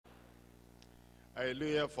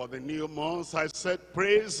Hallelujah. For the new month, I said,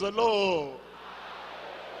 praise the Lord.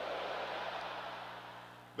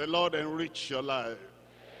 The Lord enrich your life.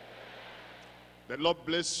 The Lord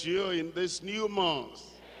bless you in this new month.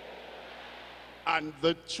 And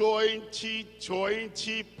the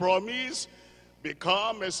 2020 promise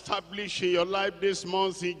become established in your life this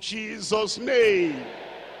month in Jesus' name.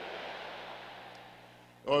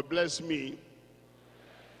 Oh, bless me.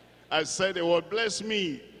 I said it will bless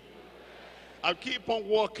me. I'll keep on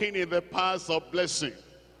walking in the path of blessing.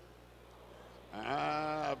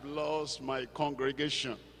 I've lost my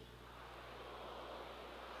congregation.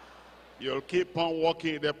 You'll keep on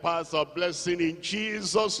walking in the path of blessing in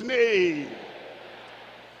Jesus' name.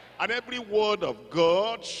 And every word of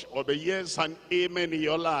God will be yes and amen in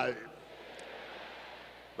your life.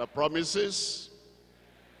 The promises,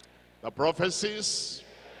 the prophecies,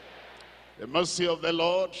 the mercy of the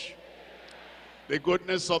Lord, the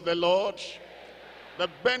goodness of the Lord, the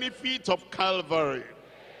benefit of Calvary,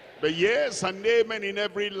 the yes and amen in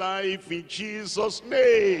every life in Jesus'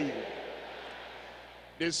 name.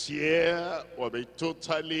 This year will be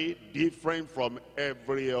totally different from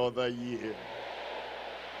every other year.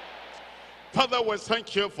 Father, we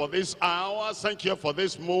thank you for this hour. Thank you for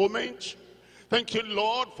this moment. Thank you,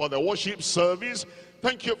 Lord, for the worship service.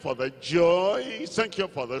 Thank you for the joy. Thank you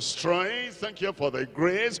for the strength. Thank you for the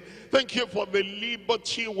grace. Thank you for the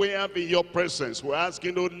liberty we have in your presence. We're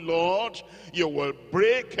asking, oh Lord, you will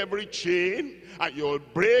break every chain, and you'll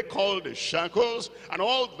break all the shackles, and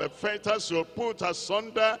all the fetters you'll put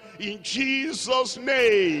asunder in Jesus'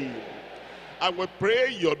 name. And we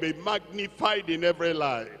pray you'll be magnified in every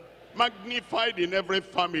life, magnified in every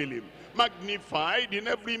family, magnified in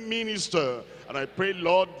every minister. And I pray,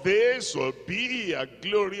 Lord, this will be a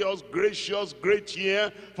glorious, gracious, great year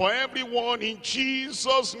for everyone in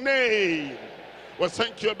Jesus' name. Well,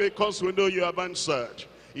 thank you because we know you have answered.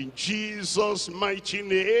 In Jesus' mighty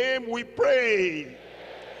name we pray.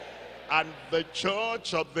 And the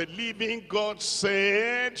church of the living God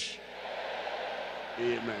said,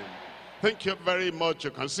 amen. Thank you very much.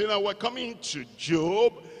 You can see now we're coming to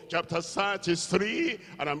Job chapter 33,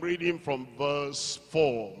 and I'm reading from verse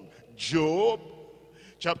 4. Job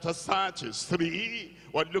chapter 33,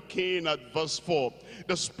 we're looking at verse 4.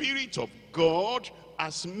 The Spirit of God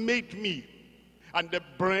has made me, and the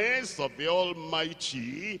breath of the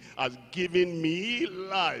Almighty has given me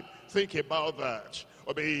life. Think about that.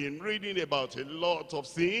 We've been reading about a lot of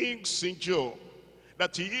things in Job.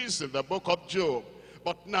 That is in the book of Job.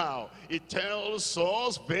 But now, it tells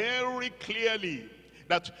us very clearly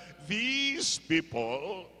that these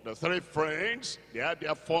people, the three friends, they had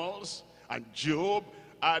their faults, and Job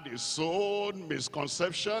had his own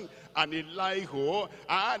misconception, and Elihu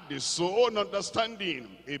had his own understanding,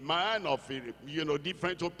 a man of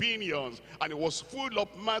different opinions, and it was full of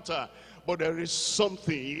matter. But there is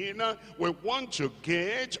something we want to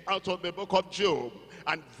get out of the book of Job,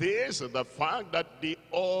 and this is the fact that they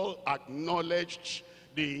all acknowledged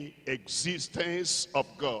the existence of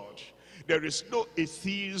God. There is no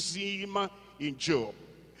atheism in Job.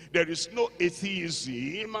 There is no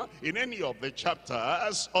atheism in any of the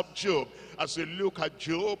chapters of Job. As we look at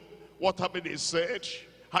Job, whatever they said,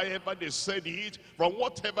 however they said it, from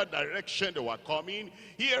whatever direction they were coming,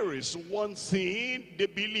 here is one thing they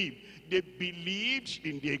believed. They believed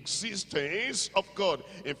in the existence of God.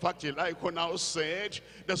 In fact, Elihu now said,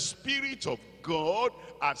 the Spirit of God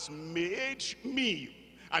has made me.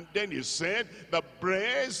 And then he said, the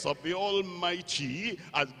breath of the Almighty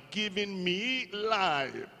has given me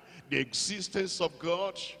life. The existence of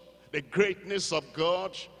God, the greatness of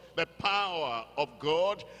God, the power of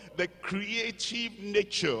God, the creative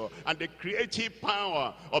nature and the creative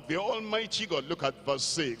power of the Almighty God. Look at verse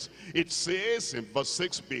 6. It says in verse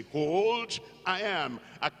 6, behold, I am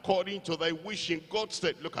according to thy wishing. God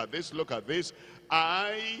said, look at this, look at this.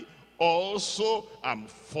 I also am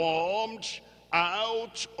formed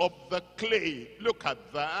out of the clay. Look at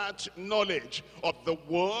that knowledge of the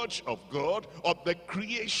word of God, of the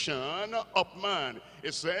creation of man.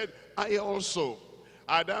 He said, I also,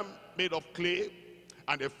 Adam made of clay,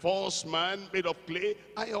 and the first man made of clay,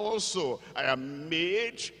 I am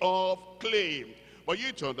made of clay. But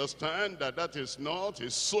you to understand that that is not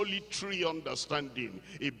a solitary understanding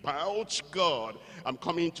about God. I'm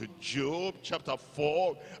coming to Job chapter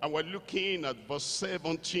 4, and we're looking at verse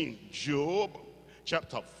 17. Job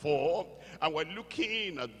chapter 4, and we're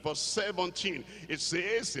looking at verse 17. It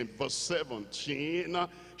says in verse 17,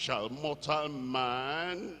 shall mortal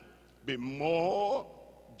man be more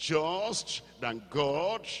just than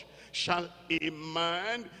God? Shall a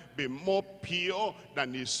man be more pure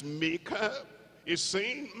than his maker? He's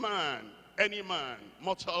saying, man,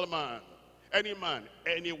 mortal man, any man,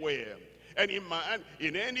 anywhere, any man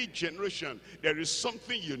in any generation, there is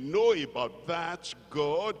something you know about that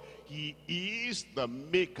God. He is the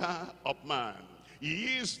maker of man.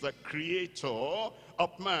 He is the creator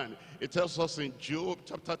of man. It tells us in Job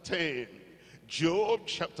chapter 10. Job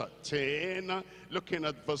chapter 10, looking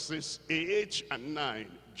at verses 8 and 9.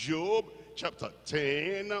 Job chapter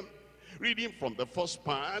 10, reading from the first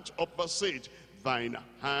part of verse 8. Thine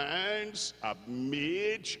hands have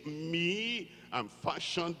made me and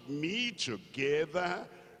fashioned me together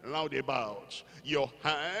round about. Your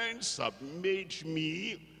hands have made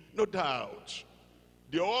me, no doubt.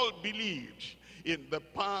 They all believed in the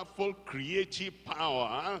powerful creative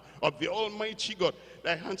power of the Almighty God.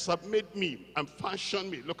 Thy hands have made me and fashioned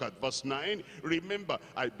me. Look at verse 9. Remember,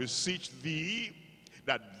 I beseech thee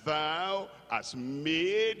that thou hast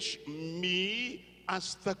made me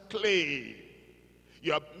as the clay.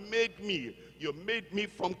 You have made me. You made me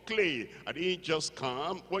from clay. I didn't just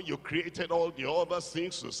come when you created all the other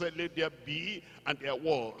things. You said, let there be, and there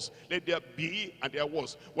was. Let there be, and there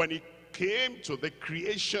was. When it came to the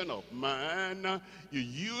creation of man, you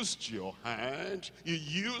used your hand, you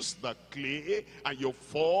used the clay, and you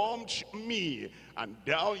formed me. And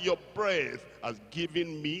thou your breath has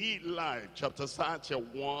given me life. Chapter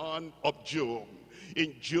 31 of Job.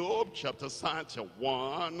 In Job chapter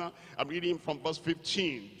 31, I'm reading from verse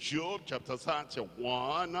 15. Job chapter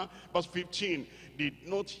 31, verse 15. Did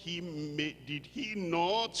he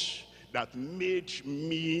not that made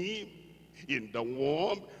me in the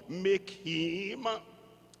womb make him?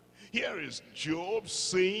 Here is Job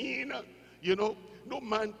saying, you know, no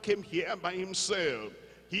man came here by himself.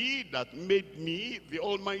 He that made me, the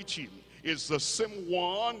Almighty, is the same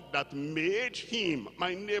one that made him,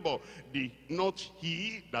 my neighbor. Did not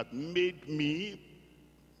he that made me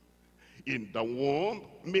in the womb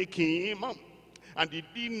make him? And did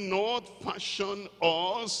he not fashion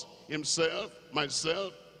us, himself,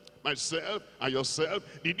 myself, and yourself?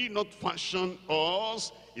 Did he not fashion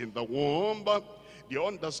us in the womb? The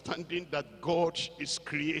understanding that God is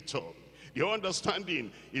creator. The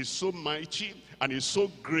understanding is so mighty and is so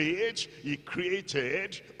great. He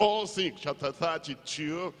created all things. Chapter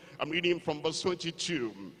 32, I'm reading from verse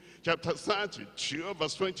 22. Chapter 32,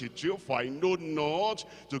 verse 22. For I know not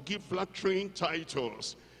to give flattering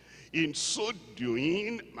titles. In so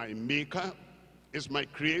doing, my maker is my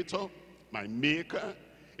creator. My maker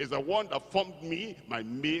is the one that formed me. My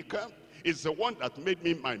maker is the one that made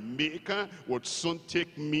me. My maker would soon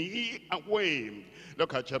take me away.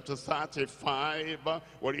 Look at chapter 35.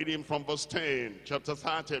 We're reading from verse 10. Chapter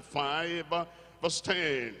 35, verse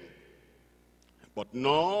 10. But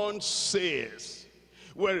none says,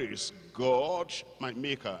 where is God, my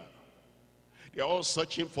maker? They're all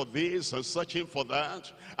searching for this and searching for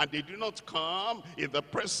that, and they do not come in the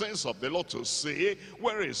presence of the Lord to say,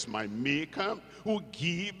 where is my maker, who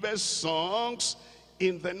gives songs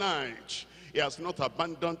in the night? He has not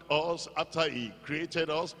abandoned us after he created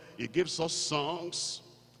us. He gives us songs.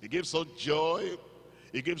 He gives us joy.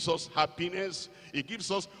 He gives us happiness. He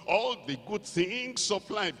gives us all the good things of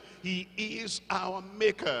life. He is our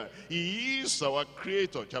maker. He is our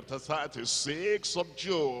creator. Chapter 36 of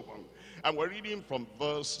Job. And we're reading from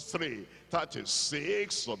verse 3.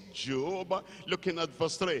 36 of Job, looking at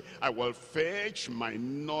verse 3. I will fetch my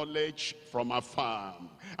knowledge from afar,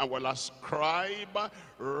 and will ascribe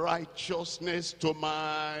righteousness to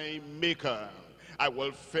my maker. I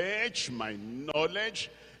will fetch my knowledge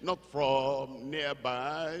not from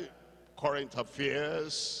nearby current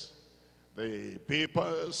affairs, the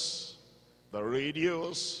papers, the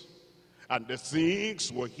radios, and the things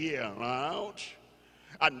we hear around,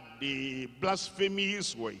 and the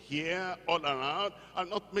blasphemies were here all around. I'll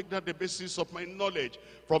not make that the basis of my knowledge.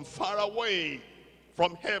 From far away,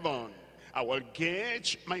 from heaven, I will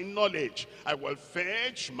get my knowledge. I will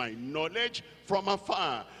fetch my knowledge from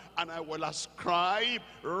afar. And I will ascribe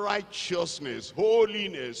righteousness,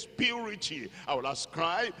 holiness, purity. I will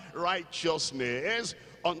ascribe righteousness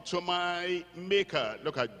unto my maker.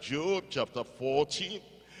 Look at Job chapter 40.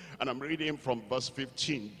 And I'm reading from verse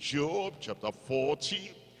 15. Job chapter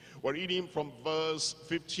 40. We're reading from verse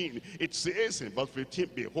 15. It says in verse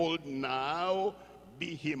 15, behold now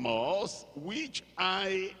behemoth, which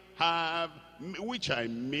I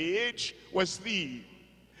made was thee.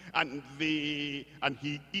 And he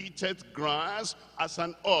eateth grass as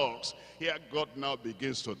an ox. Here God now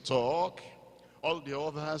begins to talk. All the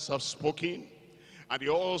others have spoken. And they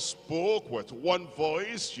all spoke with one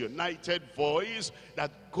voice, united voice,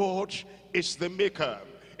 that God is the maker.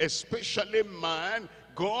 Especially man,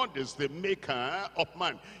 God is the maker of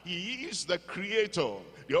man. He is the creator.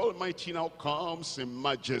 The Almighty now comes in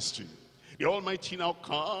majesty. The Almighty now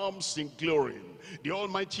comes in glory. The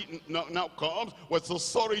Almighty now comes with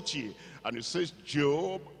authority. And he says,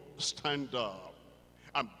 Job, stand up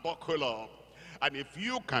and buckle up. And if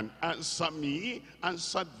you can answer me,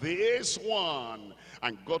 answer this one.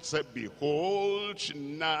 And God said, behold,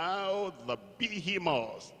 now the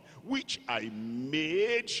behemoth which I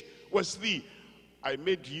made was thee. I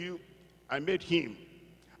made you, I made him.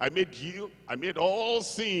 I made you, I made all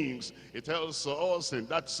things. It tells us in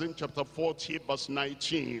that same chapter 40, verse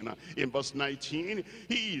 19. In verse 19,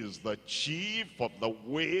 he is the chief of the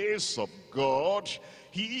ways of God,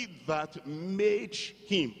 he that made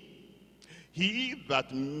him. He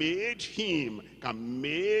that made him can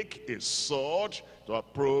make a sword to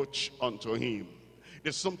approach unto him.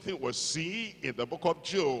 There's something we see in the book of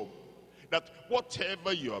Job, that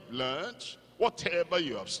whatever you have learned, whatever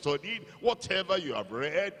you have studied, whatever you have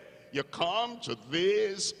read, you come to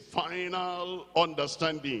this final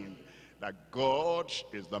understanding that God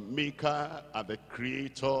is the maker and the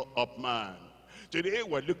creator of man. Today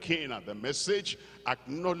we're looking at the message,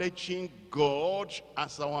 acknowledging God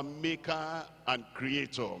as our maker and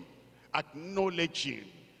creator. Acknowledging,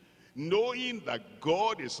 knowing that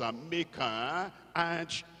God is our maker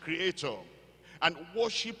and creator, and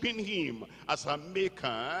worshiping him as a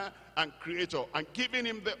maker and creator, and giving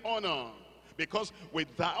him the honor. Because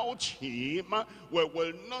without him, we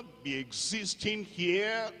will not be existing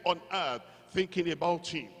here on earth, thinking about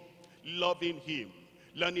him, loving him,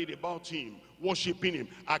 learning about him, worshiping him,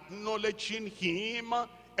 acknowledging him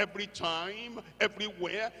every time,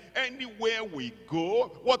 everywhere, anywhere we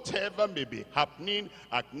go, whatever may be happening,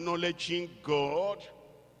 acknowledging God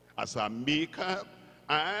as our maker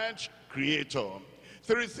and creator.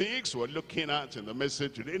 Three things we're looking at in the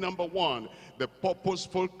message today. Number one, the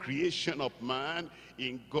purposeful creation of man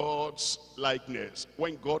in God's likeness.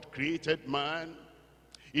 When God created man,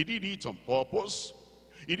 he did it on purpose.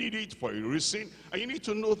 He did it for a reason, and you need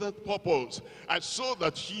to know that purpose. And so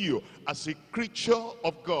that you, as a creature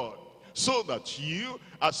of God, so that you,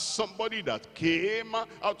 as somebody that came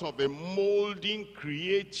out of the molding,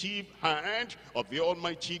 creative hand of the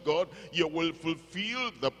Almighty God, you will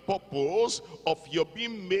fulfill the purpose of your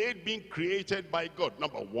being made, being created by God.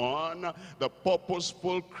 Number one, the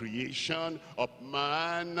purposeful creation of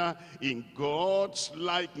man in God's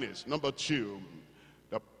likeness. Number two,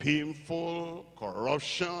 the painful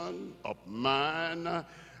corruption of man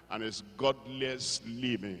and his godless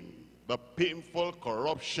living. The painful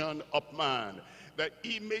corruption of man, the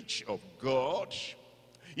image of God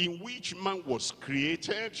in which man was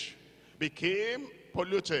created, became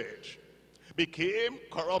polluted, became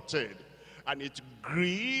corrupted, and it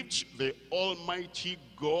grieved the Almighty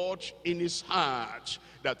God in his heart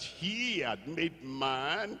that he had made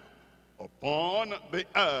man upon the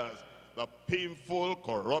earth. The painful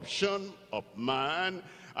corruption of man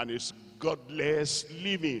and his godless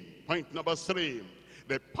living. Point number three,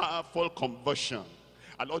 the powerful conversion.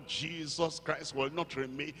 Our Lord Jesus Christ will not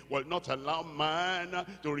allow man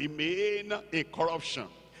to remain in corruption.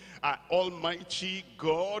 Almighty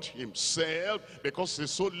God himself, because he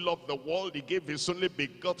so loved the world, he gave his only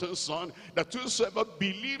begotten Son, that whosoever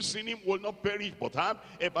believes in him will not perish but have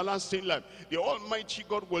everlasting life. The Almighty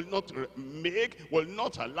God will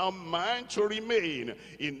not allow man to remain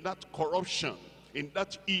in that corruption, in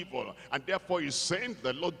that evil, and therefore he sent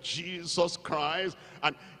the Lord Jesus Christ.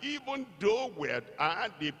 And even though we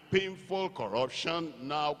had the painful corruption,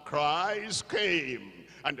 now Christ came,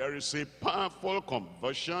 and there is a powerful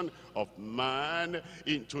conversion of man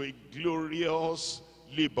into a glorious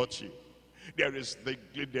liberty.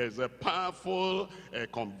 There's a powerful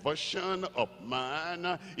conversion of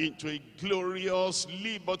man into a glorious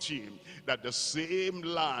liberty, that the same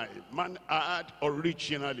life man had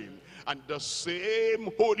originally, and the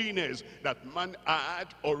same holiness that man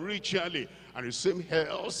had originally, and the same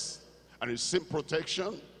health, and the same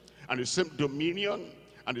protection, and the same dominion,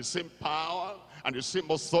 and the same power, and the same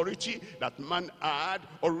authority that man had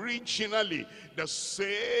originally, the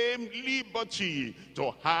same liberty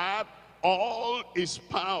to have all his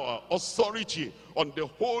power, authority on the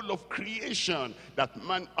whole of creation that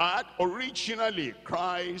man had originally.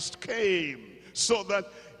 Christ came so that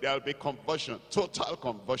there will be conversion, total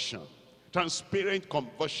conversion, transparent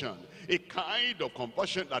conversion, a kind of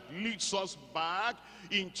conversion that leads us back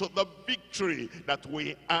into the victory that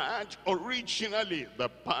we had originally, the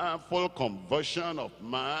powerful conversion of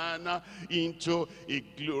man into a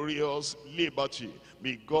glorious liberty.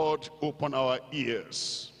 May God open our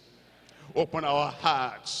ears, open our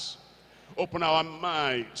hearts, open our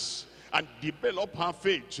minds, and develop our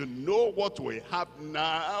faith to know what we have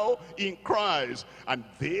now in Christ, and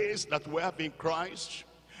this that we have in Christ,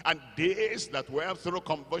 and this that we have through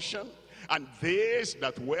conversion, and this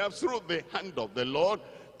that we have through the hand of the Lord,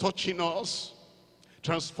 touching us,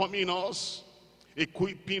 transforming us,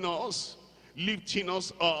 equipping us, lifting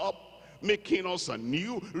us up, making us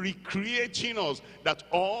anew, recreating us, that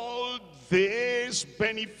all this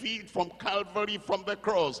benefit from Calvary, from the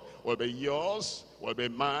cross, will be yours, will be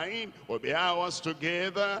mine, will be ours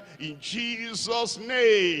together, in Jesus'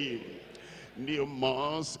 name. New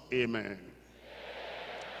month, amen.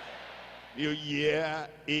 New year,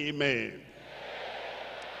 amen.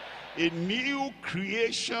 A new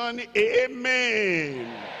creation, amen.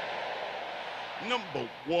 Number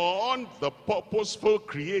one, the purposeful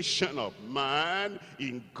creation of man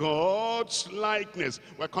in God's likeness.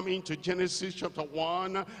 We're coming to Genesis chapter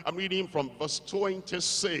 1. I'm reading from verse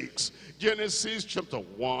 26. Genesis chapter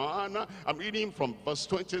 1, I'm reading from verse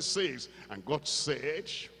 26. And God said,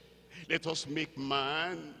 let us make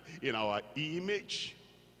man in our image,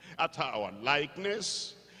 after our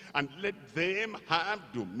likeness, and let them have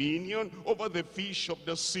dominion over the fish of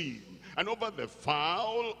the sea, and over the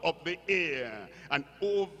fowl of the air, and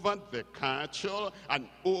over the cattle, and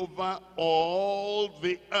over all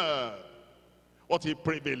the earth. What a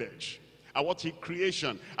privilege, and what a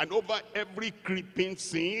creation, and over every creeping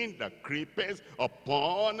thing that creepeth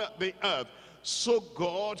upon the earth. So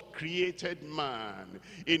God created man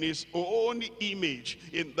in his own image.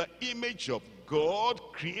 In the image of God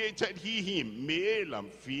created he him, male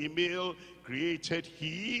and female created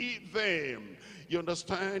he them. You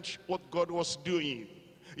understand what God was doing?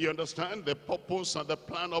 You understand the purpose and the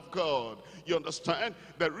plan of God? You understand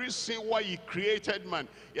the reason why he created man?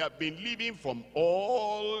 He had been living from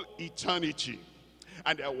all eternity,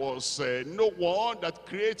 and there was no one that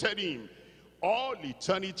created him. All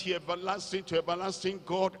eternity, everlasting to everlasting,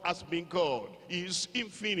 God has been God. He is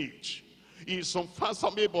infinite. He is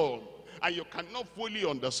unfathomable, and you cannot fully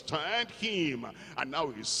understand him. And now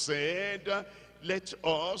he said, let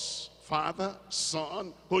us, Father,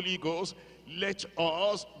 Son, Holy Ghost, let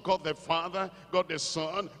us, God the Father, God the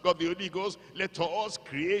Son, God the Holy Ghost, let us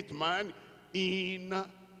create man in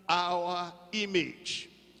our image,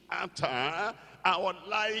 after our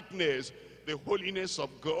likeness. The holiness of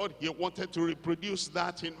God, he wanted to reproduce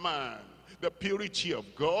that in man. The purity of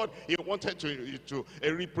God, he wanted to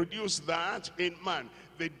reproduce that in man.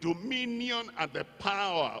 The dominion and the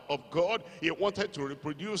power of God, he wanted to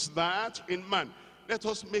reproduce that in man. Let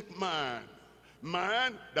us make man,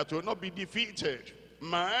 man that will not be defeated,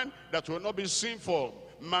 man that will not be sinful,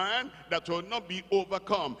 man that will not be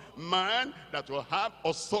overcome, man that will have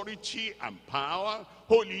authority and power,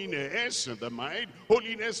 holiness in the mind,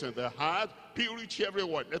 holiness in the heart, purity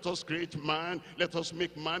everywhere. Let us create man, let us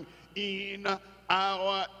make man in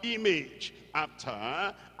our image,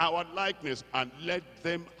 after our likeness, and let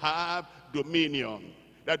them have dominion.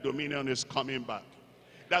 That dominion is coming back.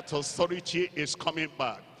 That authority is coming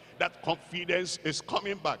back. That confidence is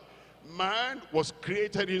coming back. Man was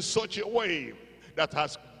created in such a way that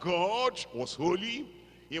as God was holy,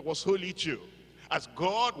 he was holy too. As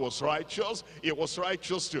God was righteous, he was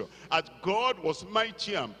righteous too. As God was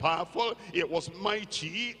mighty and powerful, he was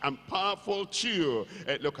mighty and powerful too.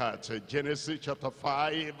 Look at Genesis chapter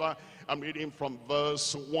 5. I'm reading from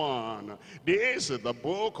verse 1. This is the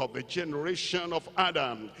book of the generation of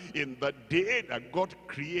Adam. In the day that God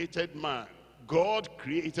created man. God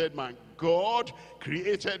created man. God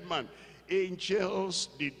created man. Angels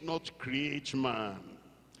did not create man.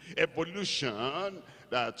 Evolution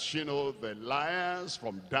that, you know, the liars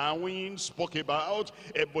from Darwin spoke about,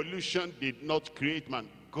 evolution did not create man.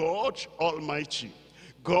 God Almighty,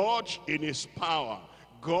 God in his power,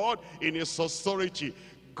 God in his authority,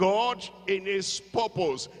 God in his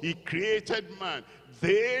purpose, he created man.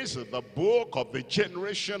 This is the book of the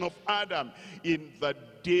generation of Adam. In the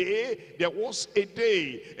day, there was a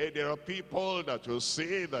day. There are people that will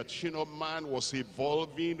say that, you know, man was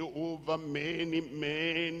evolving over many,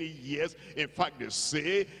 many years. In fact, they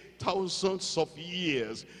say thousands of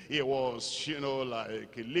years. It was, you know,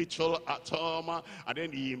 like a little atom, and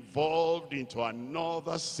then he evolved into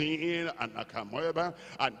another thing, and Akanmu,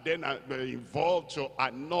 and then evolved to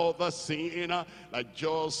another thing, like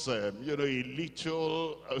just, you know, a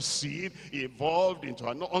little seed, evolved into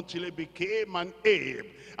another, until it became an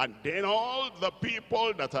ape. And then all the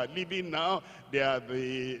people that are living now, they are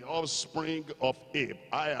the offspring of ape.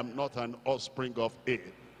 I am not an offspring of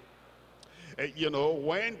ape. You know,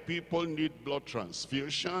 when people need blood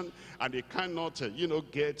transfusion and they cannot,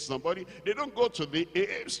 get somebody, they don't go to the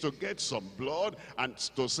apes to get some blood and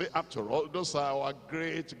to say, after all, those are our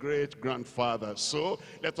great-great-grandfathers. So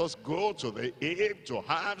let us go to the ape to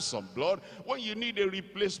have some blood. When you need a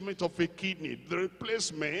replacement of a kidney, the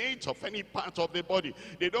replacement of any part of the body,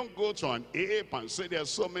 they don't go to an ape and say, there are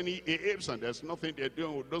so many apes and there's nothing they're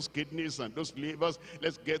doing with those kidneys and those livers.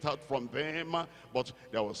 Let's get out from them. But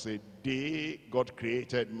there was a day God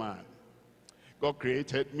created man. God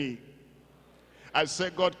created me. I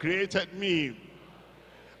said, God created me.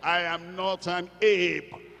 I am not an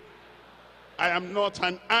ape. I am not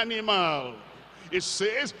an animal. It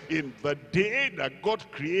says, in the day that God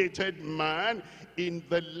created man, in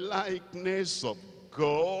the likeness of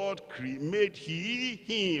God made he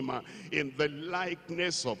him. In the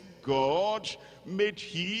likeness of God made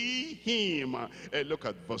he him. Look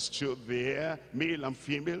at verse 2 there. Male and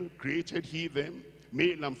female created he them.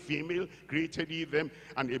 Male and female created he them.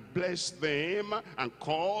 And he blessed them and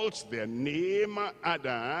called their name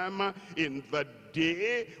Adam in the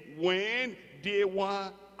day when they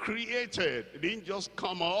were created. It didn't just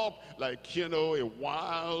come up like, a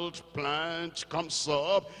wild plant comes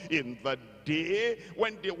up. In the day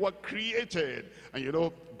when they were created.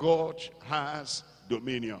 And God has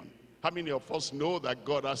dominion. How many of us know that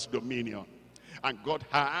God has dominion? And God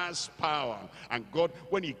has power. And God,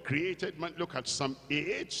 when he created man, look at Psalm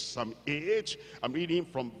 8. I'm reading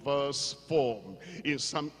from verse 4. In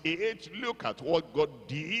Psalm 8, look at what God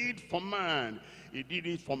did for man. He did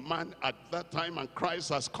it for man at that time, and Christ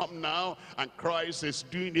has come now, and Christ is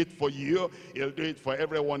doing it for you. He'll do it for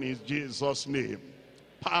everyone in Jesus' name.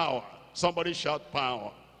 Power. Somebody shout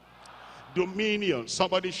power. Dominion.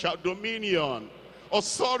 Somebody shout dominion.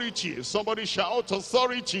 Authority. Somebody shout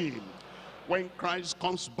authority. When Christ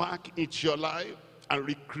comes back into your life and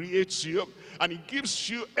recreates you, and he gives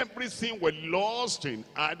you everything we lost in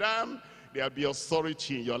Adam, there'll be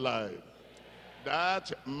authority in your life.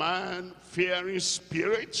 That man-fearing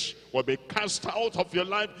spirit will be cast out of your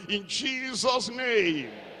life in Jesus' name.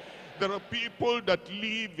 There are people that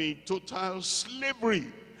live in total slavery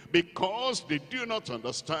because they do not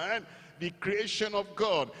understand the creation of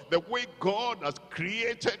God, the way God has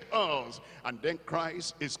created us. And then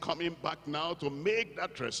Christ is coming back now to make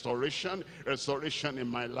that restoration in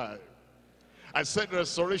my life. I said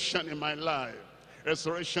restoration in my life.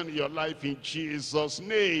 Restoration in your life in Jesus'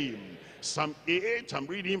 name. Psalm 8, I'm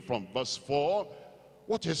reading from verse 4.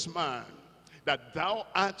 What is man, that thou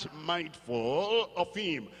art mindful of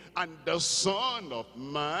him, and the Son of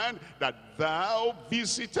Man, that thou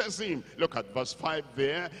visitest him? Look at verse 5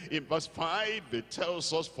 there. In verse 5, it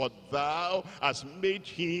tells us, for thou hast made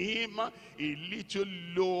him a little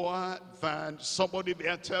lower than, somebody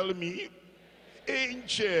there tell me,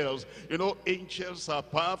 angels. Angels are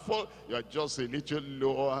powerful. You are just a little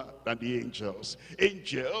lower than the angels.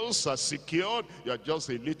 Angels are secured. You are just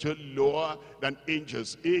a little lower than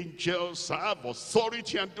angels. Angels have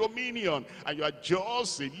authority and dominion, and you are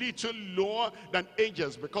just a little lower than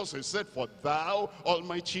angels, because it said, for thou,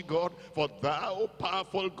 almighty God, for thou,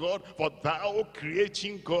 powerful God, for thou,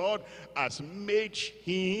 creating God, has made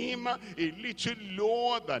him a little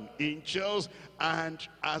lower than angels, and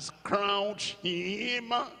has crowned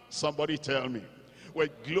him, somebody tell me, with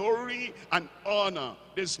glory and honor.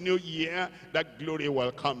 This new year, that glory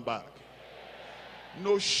will come back.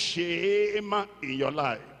 No shame in your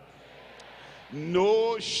life.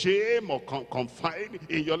 No shame or confide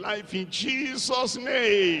in your life in Jesus'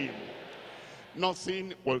 name.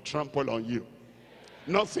 Nothing will trample on you.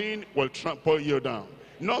 Nothing will trample you down.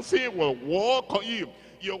 Nothing will walk on you.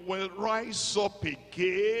 You will rise up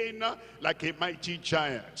again like a mighty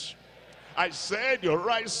giant. I said you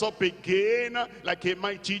rise up again like a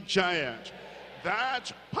mighty giant.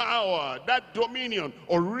 That power, that dominion,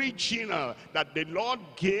 original, that the Lord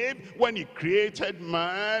gave when he created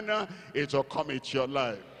man, it will come into your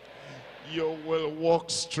life. You will walk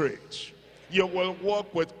straight. You will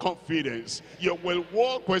walk with confidence. You will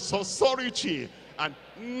walk with authority. And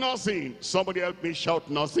nothing, somebody help me shout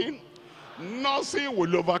nothing. Nothing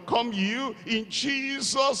will overcome you in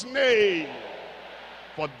Jesus' name.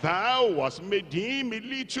 For thou hast made him a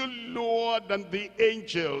little lower than the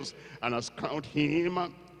angels, and hast crowned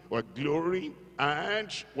him with glory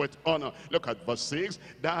and with honor. Look at verse 6.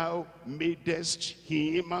 Thou madest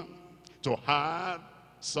him to have,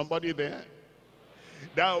 somebody there?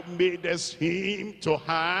 Thou madest him to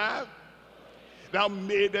have, thou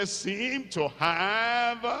madest him to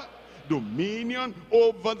have dominion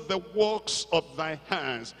over the works of thy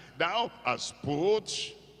hands. Thou hast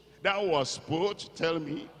put, tell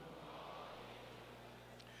me,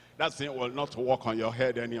 That thing will not walk on your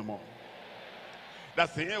head anymore.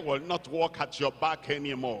 That thing will not walk at your back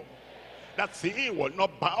anymore. That thing will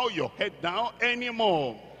not bow your head down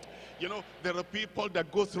anymore. You know, there are people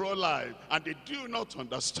that go through life and they do not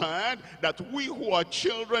understand that we who are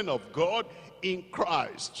children of God in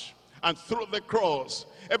Christ and through the cross,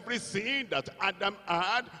 everything that Adam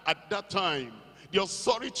had at that time, the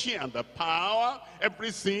authority and the power,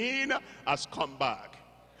 everything has come back.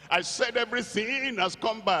 I said everything has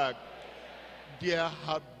come back. There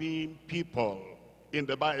have been people in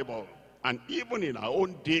the Bible and even in our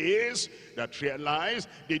own days that realize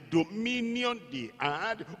the dominion they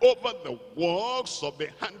had over the works of the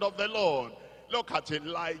hand of the Lord. Look at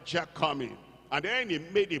Elijah coming, and then he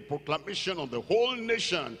made a proclamation on the whole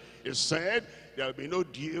nation. He said, there'll be no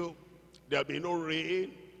dew, there'll be no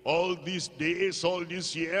rain, all these days, all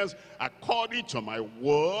these years, according to my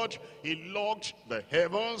word. He locked the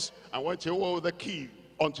heavens and went away with the key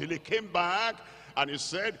until he came back and he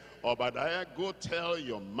said, Obadiah, go tell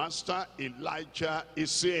your master Elijah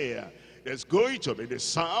is here. There's going to be the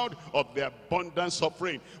sound of the abundance of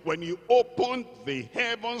rain. When you open the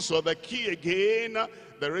heavens or the key again,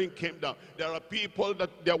 the rain came down. There were people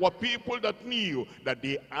that knew that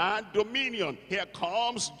they had dominion. Here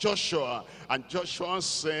comes Joshua, and Joshua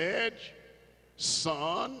said,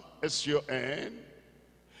 son, it's your end.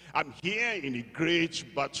 I'm here in a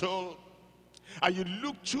great battle, and you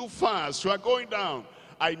look too fast. You are going down.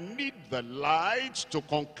 I need the light to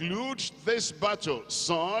conclude this battle.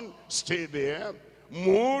 Sun, stay there.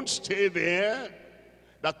 Moon, stay there.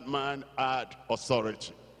 That man had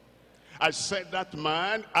authority. I said that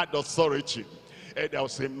man had authority. And there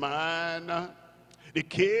was a man, they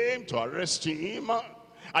came to arrest him,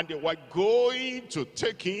 and they were going to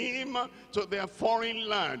take him to their foreign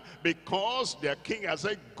land because their king had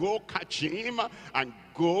said, go catch him and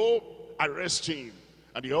go arrest him.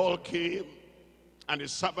 And they all came. And the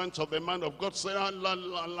servant of the man of God said,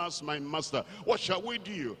 alas, my master, what shall we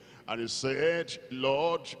do? And he said,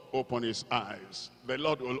 Lord, open his eyes. The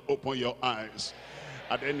Lord will open your eyes.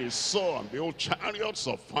 And then he saw, and behold, chariots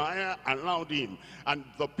of fire around him. And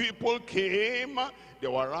the people came, they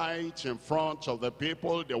were right in front of the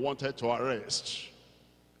people they wanted to arrest.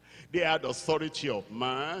 They had authority of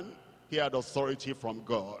man, he had authority from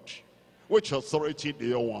God. Which authority do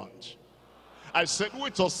you want? I said,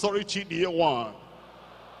 which authority do you want?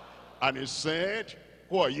 And he said,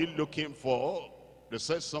 who are you looking for? They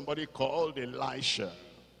said, somebody called Elisha.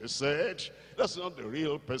 He said, that's not the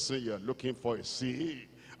real person you're looking for. You see,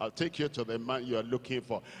 I'll take you to the man you're looking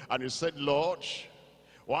for. And he said, Lord,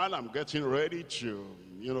 while I'm getting ready to,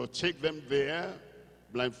 take them there,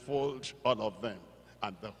 blindfold all of them.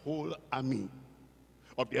 And the whole army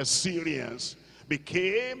of the Assyrians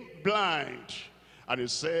became blind. And he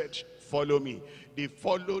said, follow me. They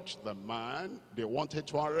followed the man they wanted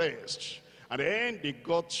to arrest. And then they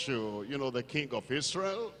got to, the king of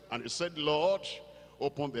Israel. And he said, Lord,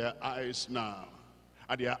 open their eyes now.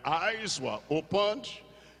 And their eyes were opened.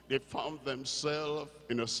 They found themselves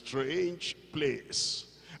in a strange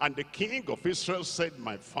place. And the king of Israel said,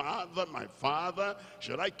 my father,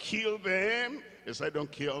 should I kill them? He said,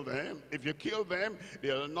 don't kill them. If you kill them,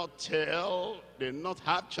 they'll not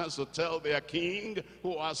have chance to tell their king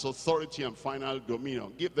who has authority and final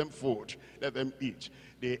dominion. Give them food, let them eat.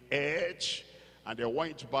 They ate, and they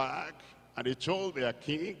went back, and they told their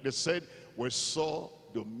king, they said, we saw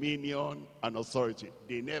dominion and authority.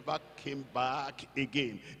 They never came back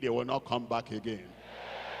again. They will not come back again.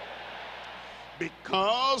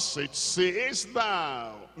 Because it says,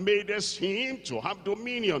 thou madest him to have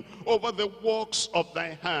dominion over the works of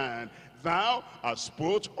thy hand. Thou hast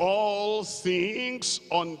put all things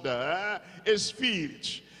under his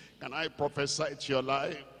feet. Can I prophesy to your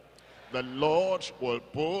life? The Lord will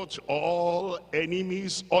put all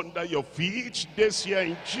enemies under your feet this year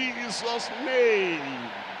in Jesus' name.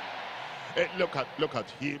 Look at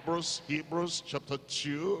Hebrews chapter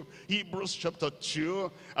 2. Hebrews chapter 2.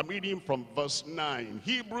 I'm reading from verse 9.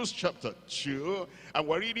 Hebrews chapter 2, and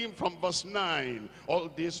we're reading from verse 9. All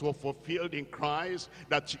this were fulfilled in Christ,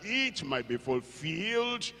 that it might be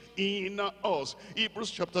fulfilled in us.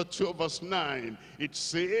 Hebrews chapter 2, verse 9. It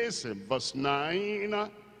says in verse 9,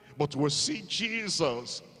 but we see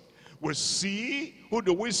Jesus. We see, who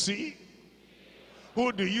do we see?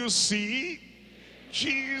 Who do you see?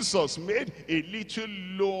 Jesus made a little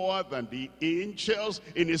lower than the angels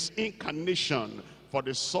in his incarnation for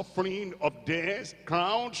the suffering of death,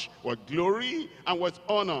 crowned with glory and with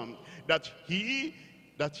honor, that he,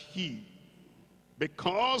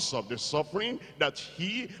 because of the suffering, that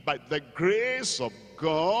he, by the grace of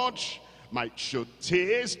God, should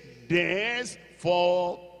taste death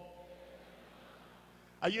for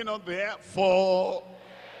Are you not there? For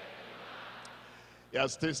he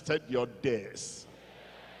has tasted your death.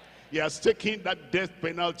 He has taken that death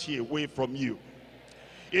penalty away from you.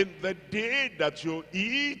 In the day that you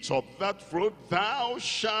eat of that fruit, thou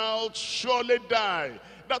shalt surely die.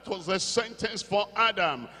 That was the sentence for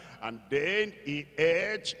Adam. And then he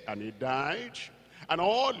ate and he died. And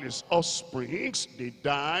all his offsprings, they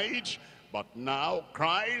died. But now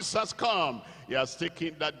Christ has come. He has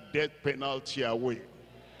taken that death penalty away.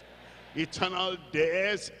 Eternal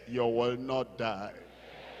death, you will not die.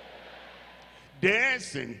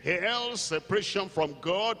 Death in hell, separation from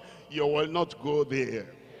God, you will not go there.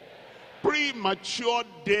 Premature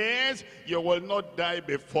death, you will not die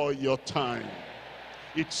before your time.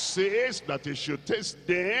 It says that he should taste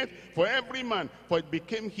death for every man, for it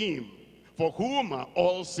became him, for whom are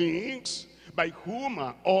all things, by whom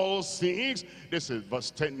are all things. This is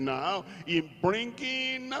verse 10 now. In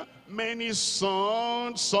bringing many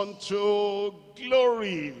sons unto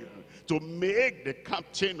glory, to make the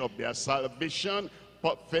captain of their salvation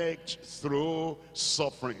perfect through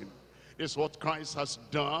suffering. This is what Christ has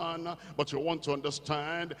done. But you want to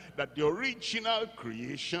understand that the original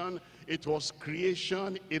creation, it was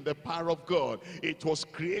creation in the power of God. It was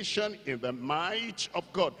creation in the might of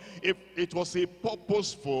God. It was a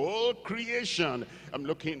purposeful creation. I'm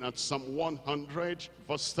looking at Psalm 100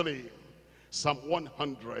 verse 3. Psalm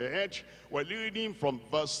 100, we're reading from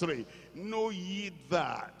verse 3. Know ye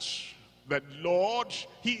that the Lord,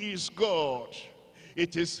 he is God.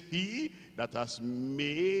 It is he that has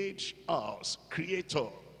made us, creator,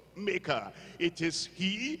 maker. It is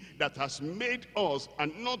he that has made us,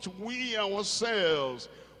 and not we ourselves.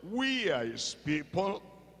 We are his people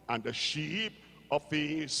and the sheep of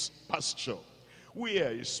his pasture. We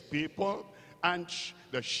are his people and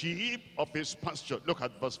the sheep of his pasture. Look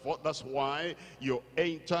at verse 4. That's why you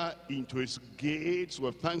enter into his gates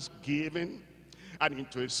with thanksgiving, and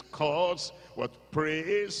into his courts with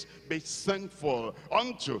praise. Be thankful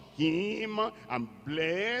unto him and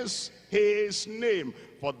bless his name,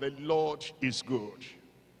 for the Lord is good.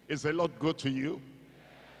 Is the Lord good to you?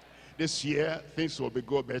 This year things will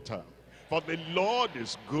go better. For the Lord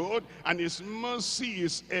is good, and his mercy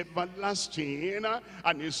is everlasting,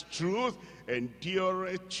 and his truth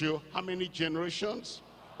endureth to how many generations?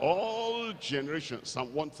 All generations.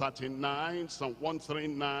 Psalm 139, Psalm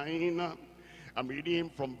 139. I'm reading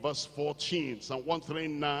from verse 14. Psalm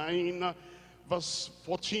 139, verse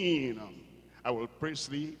 14. I will praise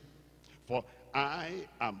thee, for I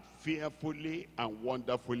am fearfully and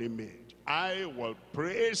wonderfully made. I will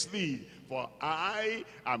praise thee, for I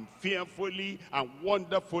am fearfully and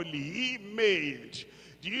wonderfully made.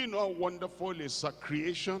 Do you know how wonderful is a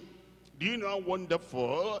creation? Do you know how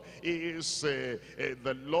wonderful is the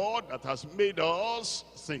Lord that has made us?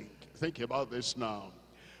 Think about this now.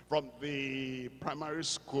 From the primary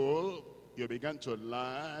school, you began to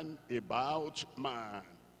learn about man.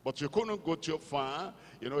 But you couldn't go too far.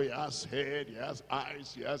 You know, he has head, he has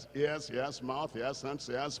eyes, he has ears, he has mouth, he has hands,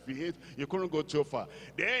 he has feet. You couldn't go too far.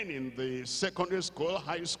 Then in the secondary school,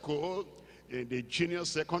 high school, in the junior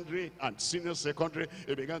secondary and senior secondary,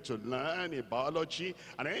 you began to learn biology,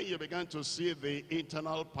 and then you began to see the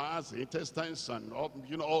internal parts, the intestines, and all,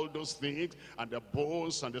 you know, all those things, and the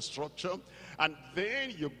bones and the structure. And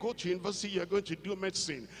then you go to university, you're going to do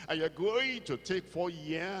medicine, and you're going to take 4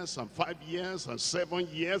 years and 5 years and 7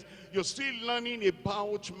 years. You're still learning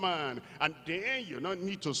about man, and then you don't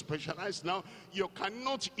need to specialize now. You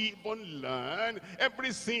cannot even learn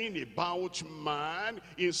everything about man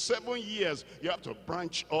in 7 years. You have to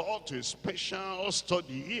branch off to a special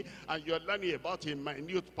study, and you're learning about a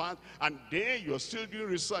minute part, and then you're still doing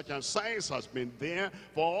research, and science has been there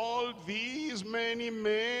for all these many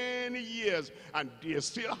years, and they're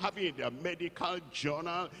still having in their medical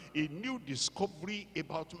journal a new discovery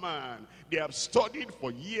about man. They have studied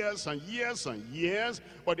for years and years and years,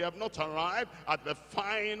 but they have not arrived at the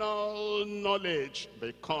final knowledge,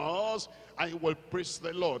 because I will praise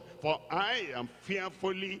the Lord, for I am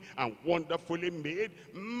fearfully and wonderfully made.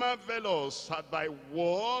 Marvelous are thy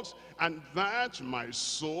works, and that my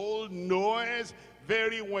soul knoweth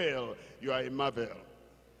very well. You are a marvel.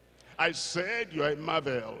 I said you are a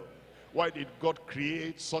marvel. Why did God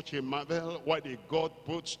create such a marvel? Why did God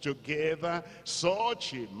put together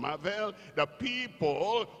such a marvel? The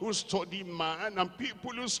people who study man and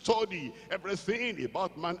people who study everything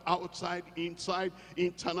about man, outside, inside,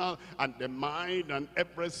 internal, and the mind and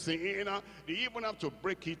everything, they even have to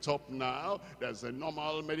break it up now. There's a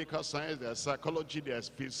normal medical science, there's psychology, there's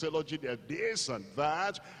physiology, there's this and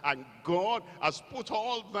that, and God has put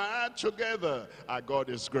all that together. Our God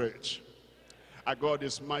is great. Our God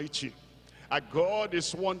is mighty. Our God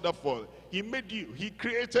is wonderful. He made you. He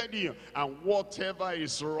created you. And whatever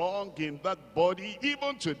is wrong in that body,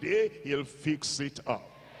 even today, he'll fix it up.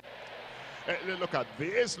 Look at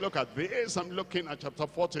this, look at this. I'm looking at chapter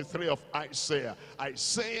 43 of Isaiah.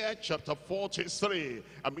 Isaiah chapter 43.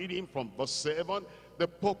 I'm reading from verse 7. The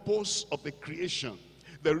purpose of the creation,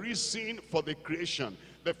 the reason for the creation,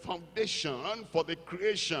 the foundation for the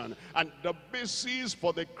creation, and the basis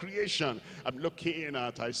for the creation. I'm looking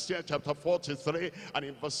at Isaiah chapter 43, and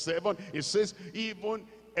in verse 7, it says, even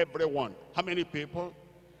everyone. How many people?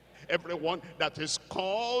 Everyone that is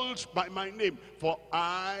called by my name, for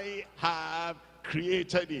I have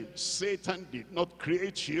created him. Satan did not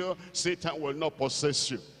create you. Satan will not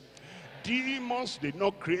possess you. Demons did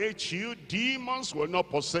not create you. Demons will not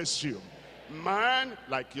possess you. Man,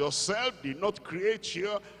 like yourself, did not create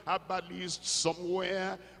you. Herbalist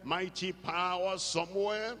somewhere, mighty power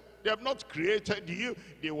somewhere. They have not created you.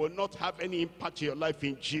 They will not have any impact in your life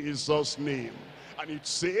in Jesus' name. And it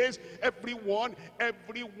says, everyone,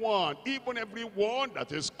 even everyone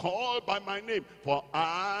that is called by my name, for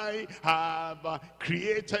I have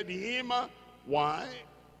created him. Why?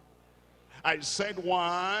 I said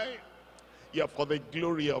why? Yeah, for the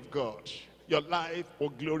glory of God. Your life will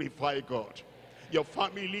glorify God. Your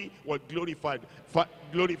family will glorify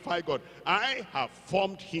God. I have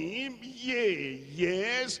formed him. Yea,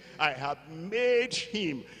 yes, I have made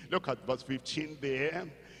him. Look at verse 15 there.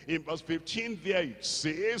 In verse 15 there it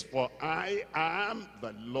says, for I am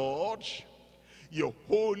the Lord, your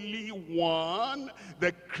Holy One,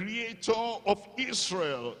 the Creator of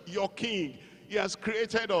Israel, your King. He has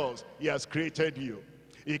created us. He has created you.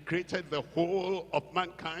 He created the whole of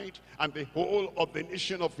mankind and the whole of the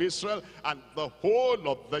nation of Israel and the whole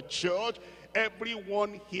of the church.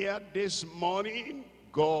 Everyone here this morning,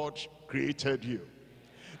 God created you.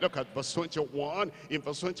 Look at verse 21. In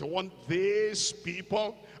verse 21, these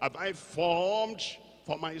people have I formed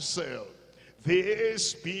for myself.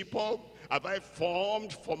 These people have I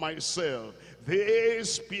formed for myself.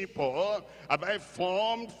 These people have I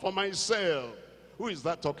formed for myself. Who is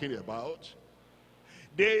that talking about?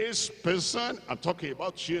 This person, I'm talking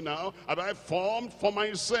about you now, have I formed for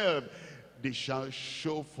myself. They shall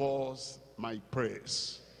show forth my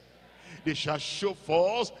praise. They shall show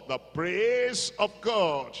forth the praise of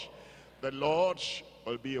God. The Lord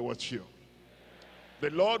will be with you. The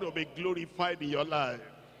Lord will be glorified in your life.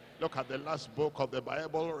 Look at the last book of the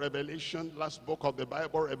Bible, Revelation. Last book of the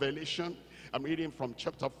Bible, Revelation. I'm reading from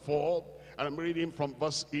chapter 4, and I'm reading from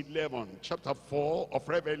verse 11. Chapter 4 of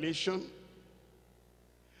Revelation.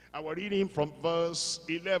 And we're reading from verse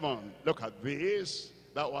 11. Look at this.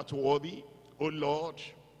 Thou art worthy, O Lord,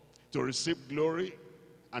 to receive glory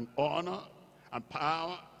and honor and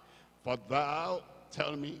power, for thou,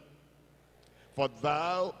 tell me, for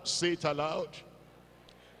thou, say it aloud,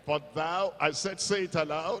 for thou, I said say it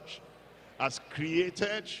aloud, has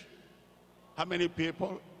created, how many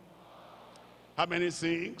people? How many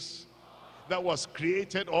things? That was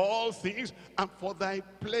created all things, and for thy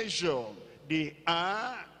pleasure they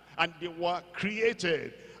are, and they were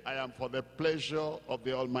created. I am for the pleasure of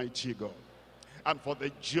the Almighty God, and for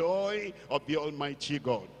the joy of the Almighty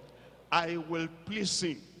God. I will please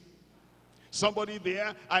him. Somebody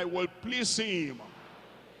there, I will please him.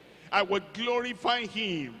 I will glorify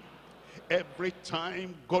him. Every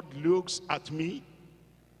time God looks at me,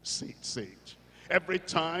 say it. Every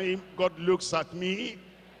time God looks at me,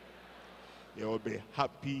 he will be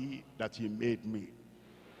happy that he made me.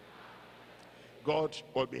 God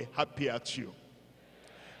will be happy at you.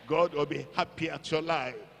 God will be happy at your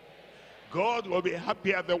life. God will be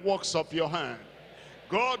happy at the works of your hand.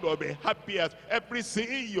 God will be happy at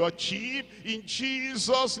everything you achieve in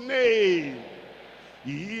Jesus' name.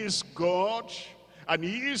 He is God, and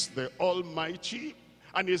he is the Almighty,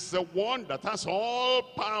 and he's the one that has all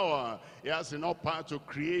power. He has enough power to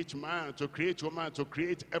create man, to create woman, to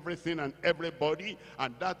create everything and everybody,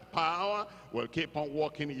 and that power will keep on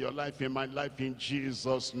working in your life, in my life, in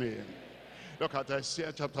Jesus' name. Look at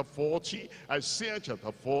Isaiah chapter 40. Isaiah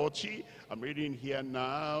chapter 40. I'm reading here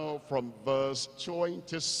now from verse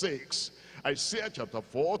 26. Isaiah chapter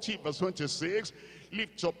 40, verse 26.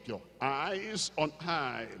 Lift up your eyes on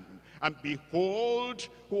high, and behold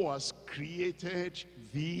who has created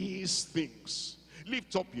these things.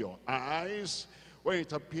 Lift up your eyes when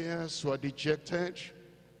it appears you are dejected.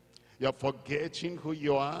 You're forgetting who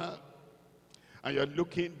you are, and you're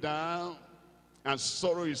looking down, and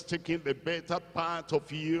sorrow is taking the better part of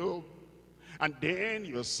you. And then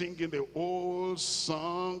you're singing the old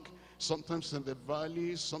song, sometimes in the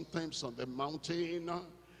valley, sometimes on the mountain.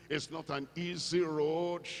 It's not an easy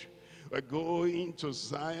road. We're going to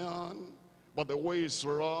Zion. but the way is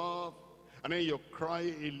rough, and then you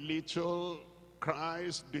cry a little.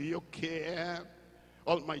 Christ, do you care?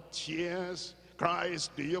 All my tears.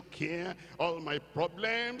 Christ, do you care? All my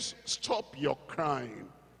problems. Stop your crying.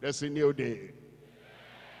 There's a new day.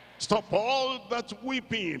 Stop all that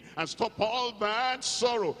weeping and stop all that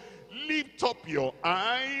sorrow. Lift up your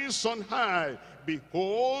eyes on high.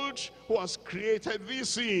 Behold, who has created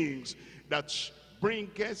these things, that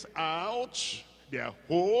bringeth out their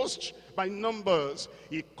host by numbers.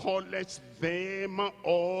 He calleth them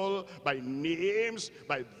all by names,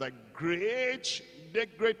 by the greatness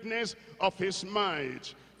of his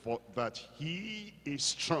might, for that he is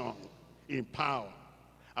strong in power.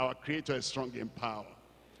 Our Creator is strong in power.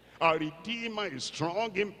 Our Redeemer is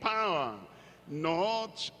strong in power.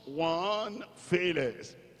 Not one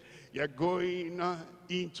faileth. You're going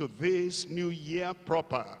into this new year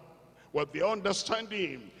proper with the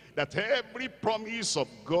understanding that every promise of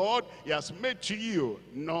God he has made to you,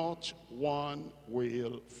 not one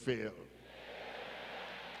will fail.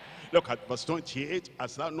 Look at verse 28.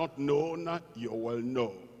 As thou not known, you will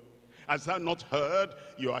know. As thou not heard,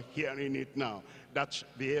 you are hearing it now. That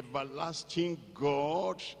the everlasting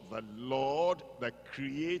God, the Lord, the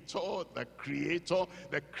Creator of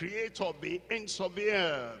the ends of the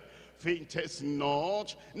earth, fainteth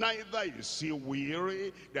not, neither is he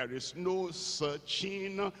weary. There is no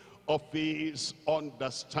searching of his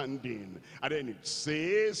understanding. And then it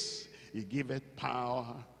says, he giveth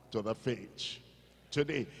power to the faint.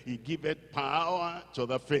 Today, he giveth power to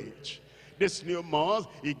the faint. This new month,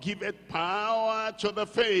 he giveth power to the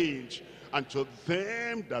faint. And to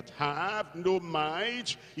them that have no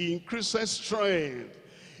might, he increases strength.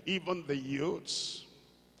 Even the youths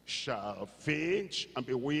shall faint and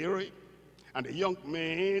be weary, and the young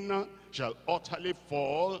men shall utterly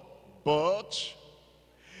fall, but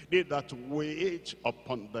they that wait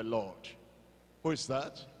upon the Lord. Who is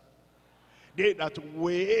that? They that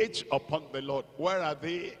wait upon the Lord. Where are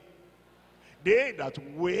they? They that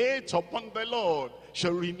wait upon the Lord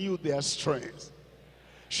shall renew their strength.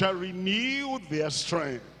 Shall renew their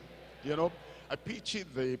strength. You know, I pity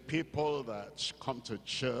the people that come to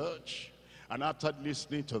church, and after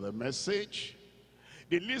listening to the message,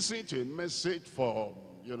 they listen to a message for,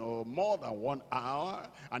 you know, more than 1 hour,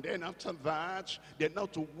 and then after that, they're now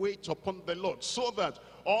to wait upon the Lord, so that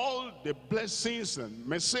all the blessings and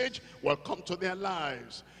message will come to their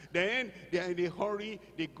lives. Then they're in a hurry,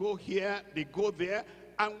 they go here, they go there,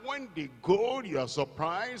 and when they go, you're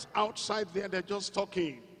surprised, outside there, they're just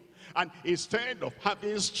talking. And instead of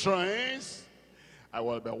having strength, I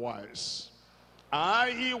will be wise.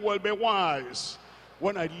 I will be wise.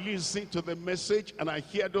 When I listen to the message and I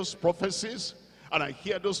hear those prophecies, and I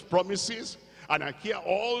hear those promises, and I hear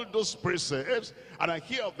all those precepts, and I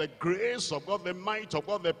hear of the grace of God, the might of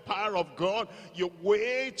God, the power of God, you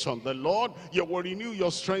wait on the Lord, you will renew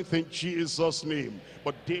your strength in Jesus' name.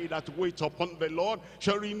 But they that wait upon the Lord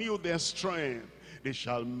shall renew their strength. They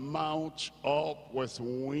shall mount up with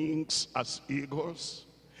wings as eagles.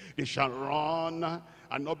 They shall run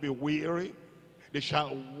and not be weary. They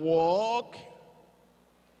shall walk.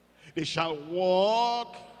 They shall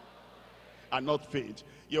walk and not faint.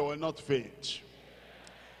 You will not faint.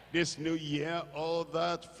 This new year, all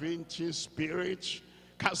that fainting spirit,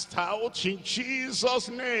 cast out in Jesus'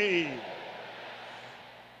 name.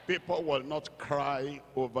 People will not cry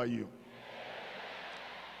over you.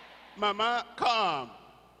 Mama, come.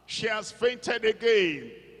 She has fainted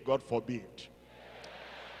again. God forbid.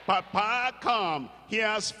 Papa, come. He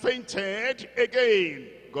has fainted again.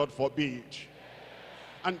 God forbid.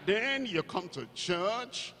 And then you come to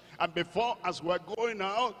church, and before, as we're going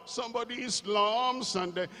out, somebody slumps,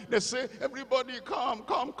 and they say, everybody come,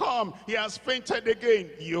 come, come. He has fainted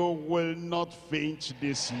again. You will not faint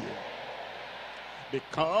this year.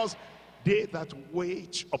 Because they that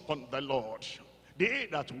wait upon the Lord, they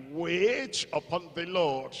that wait upon the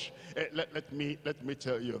Lord, let me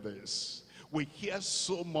tell you this. We hear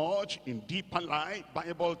so much in Deeper Life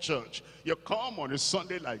Bible Church. You come on a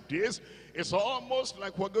Sunday like this, it's almost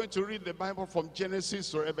like we're going to read the Bible from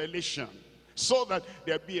Genesis to Revelation, so that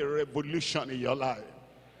there'll be a revolution in your life.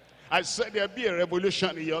 I said there'll be a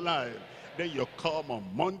revolution in your life. Then you come on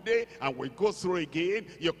Monday and we go through again.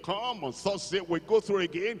 You come on Thursday, we go through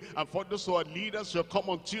again. And for those who are leaders, you come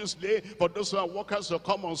on Tuesday. For those who are workers, you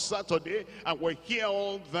come on Saturday. And we hear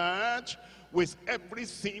all that. With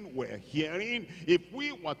everything we're hearing, if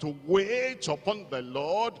we were to wait upon the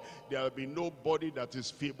Lord, there will be nobody that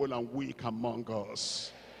is feeble and weak among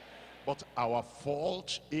us. But our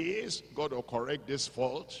fault is, God will correct this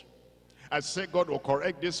fault. I say God will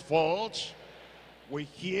correct this fault. We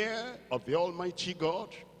hear of the Almighty God.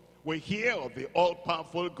 We hear of the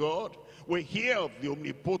all-powerful God. We hear of the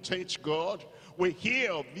omnipotent God. We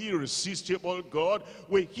hear of the irresistible God.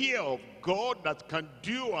 We hear of God that can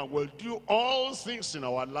do and will do all things in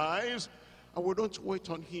our lives. And we don't wait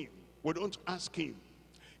on him. We don't ask him.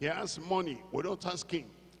 He has money. We don't ask him.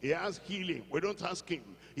 He has healing. We don't ask him.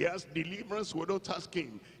 He has deliverance. We don't ask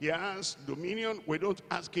him. He has dominion. We don't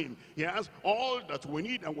ask him. He has all that we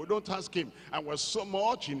need and we don't ask him. And we're so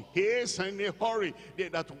much in haste and in a hurry. They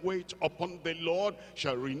that wait upon the Lord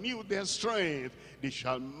shall renew their strength. They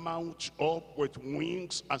shall mount up with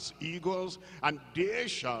wings as eagles, and they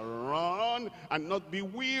shall run and not be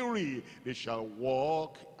weary. They shall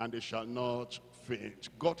walk and they shall not faint.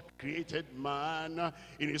 God created man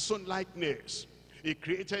in his own likeness. He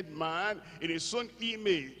created man in his own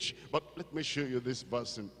image. But let me show you this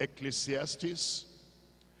verse in Ecclesiastes.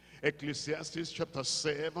 Ecclesiastes chapter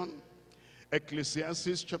 7.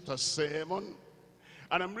 Ecclesiastes chapter 7.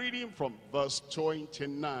 And I'm reading from verse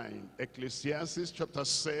 29. Ecclesiastes chapter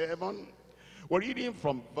 7. We're reading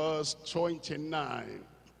from verse 29.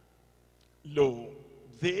 Lo,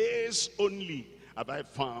 this only have I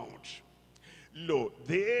found. Lo,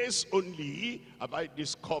 this only have I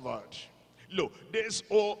discovered. Lo, this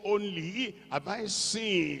only have I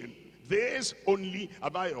seen. This only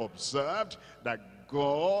have I observed, that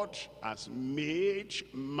God has made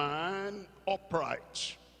man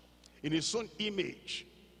upright in his own image,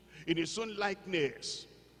 in his own likeness,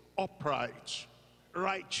 upright,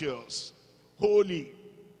 righteous, holy,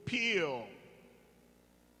 pure,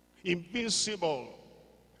 invincible,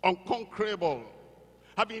 unconquerable,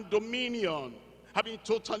 having dominion, having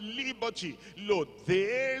total liberty. Lo,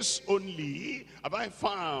 this only have I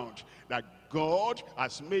found, that God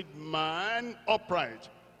has made man upright.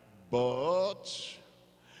 But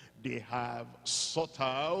they have sought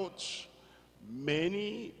out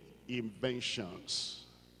many inventions.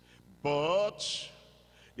 But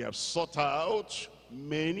they have sought out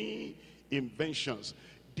many inventions.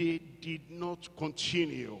 They did not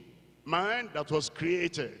continue. Man that was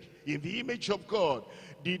created in the image of God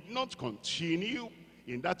did not continue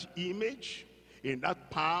in that image, in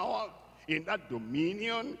that power, in that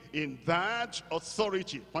dominion, in that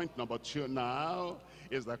authority. Point number 2 now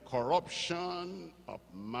is the corruption of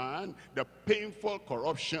man, the painful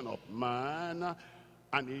corruption of man,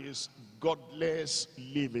 and his godless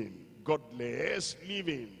living. Godless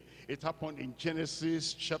living. It happened in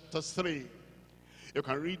Genesis chapter 3. You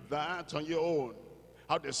can read that on your own.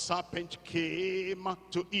 How the serpent came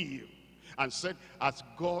to Eve and said, as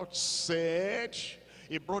God said.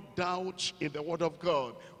 He brought doubt in the word of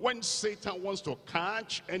God. When Satan wants to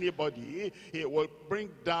catch anybody, he will bring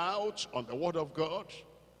doubt on the word of God,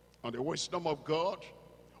 on the wisdom of God,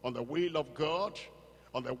 on the will of God,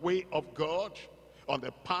 on the way of God, on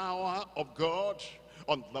the power of God,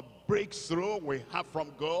 on the breakthrough we have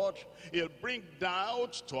from God. He'll bring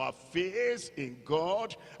doubt to our faith in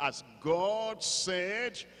God. As God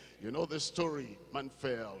said, you know the story, man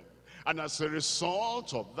fell. And as a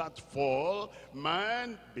result of that fall,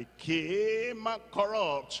 man became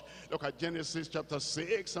corrupt. Look at Genesis chapter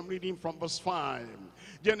 6. I'm reading from verse 5.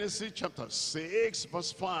 Genesis chapter 6,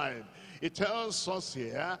 verse 5. It tells us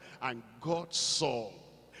here, and God saw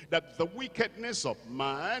that the wickedness of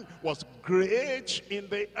man was great in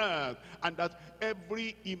the earth, and that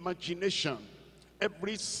every imagination,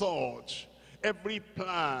 every thought, every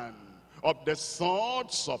plan of the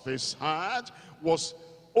thoughts of his heart was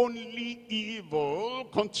only evil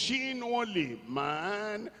continually.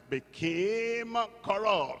 Man became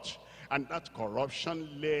corrupt, and that corruption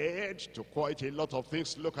led to quite a lot of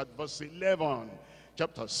things. Look at verse 11,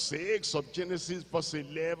 chapter 6 of Genesis, verse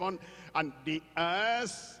 11. And the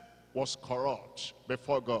earth was corrupt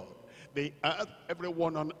before God. The earth,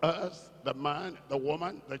 everyone on earth, the man, the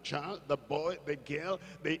woman, the child, the boy, the girl,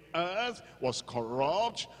 the earth was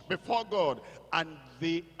corrupt before God. And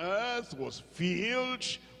the earth was filled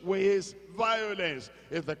with violence.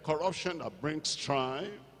 It's the corruption that brings strife.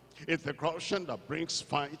 It's the corruption that brings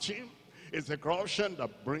fighting. It's the corruption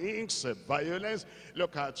that brings violence.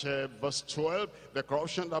 Look at verse 12. The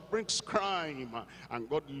corruption that brings crime. And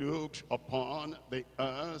God looked upon the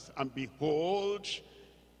earth, and behold,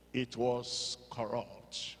 it was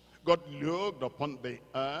corrupt. God looked upon the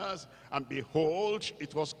earth, and behold,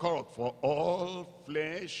 it was corrupt. For all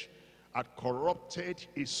flesh had corrupted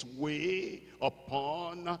his way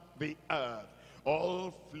upon the earth.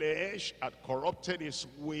 All flesh had corrupted his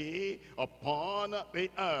way upon the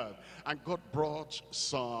earth. And God brought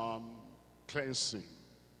some cleansing,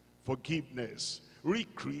 forgiveness,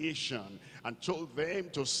 recreation, and told them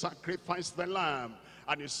to sacrifice the lamb.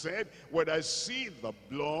 And he said, when I see the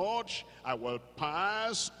blood, I will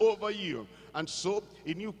pass over you. And so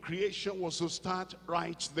a new creation was to start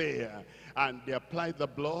right there. And they applied the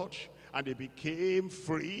blood, and they became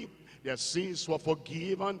free. Their sins were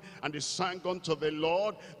forgiven, and they sang unto the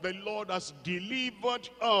Lord has delivered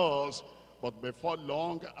us. But before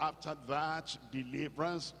long, after that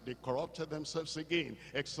deliverance, they corrupted themselves again.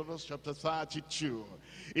 Exodus chapter 32.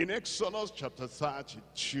 In Exodus chapter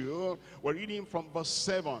 32, we're reading from verse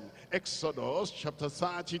 7. Exodus chapter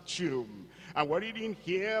 32. And we're reading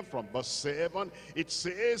here from verse 7. It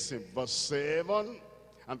says in verse 7,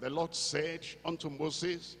 and the Lord said unto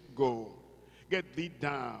Moses, go, get thee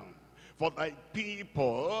down. For thy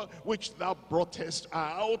people, which thou broughtest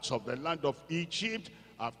out of the land of Egypt,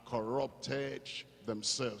 have corrupted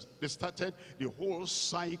themselves. They started the whole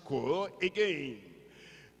cycle again.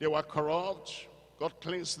 They were corrupt. God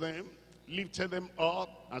cleansed them, lifted them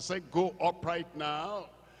up, and said, go up right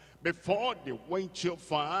now. Before they went too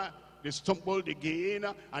far, they stumbled again,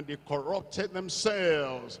 and they corrupted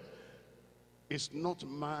themselves. It's not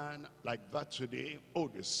man like that today. Oh,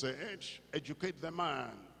 they said, educate the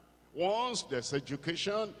man. Once there's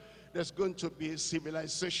education, there's going to be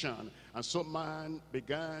civilization. And so man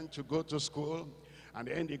began to go to school, and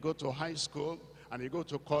then they go to high school, and they go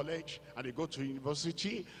to college, and they go to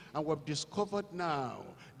university. And we've discovered now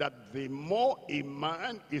that the more a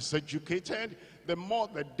man is educated, the more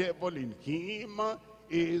the devil in him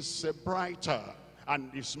is brighter,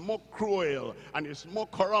 and is more cruel, and is more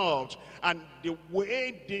corrupt. And the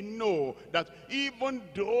way they know that even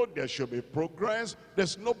though there should be progress,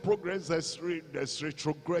 there's no progress, there's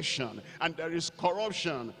retrogression, and there is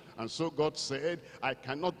corruption. And so God said, I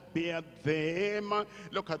cannot bear them.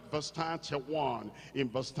 Look at verse 31. In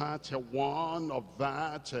verse 31 of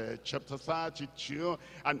that chapter 32,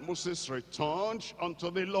 and Moses returned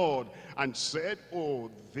unto the Lord and said,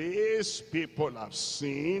 oh, these people have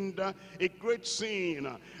sinned a great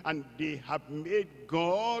sin, and they have made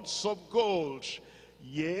gods of gold.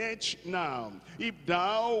 Yet now, if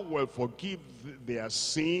thou wilt forgive their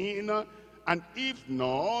sin, and if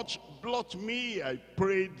not, blot me, I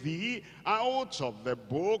pray thee, out of the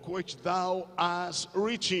book which thou hast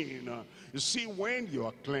written. You see, when you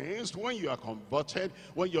are cleansed, when you are converted,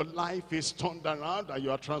 when your life is turned around and you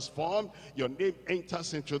are transformed, your name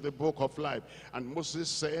enters into the book of life. And Moses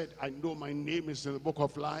said, I know my name is in the book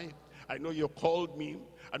of life. I know you called me.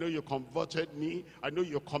 I know you converted me. I know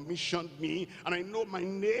you commissioned me. And I know my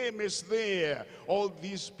name is there. All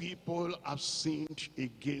these people have sinned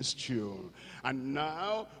against you. And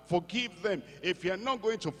now, forgive them. If you're not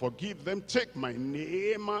going to forgive them, take my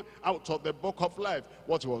name out of the book of life.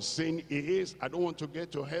 What he was saying is, I don't want to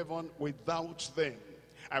get to heaven without them.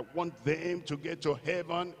 I want them to get to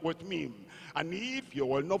heaven with me. And if you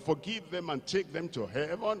will not forgive them and take them to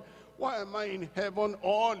heaven, why am I in heaven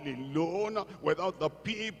all alone without the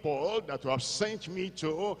people that you have sent me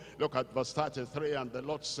to? Look at verse 33. And the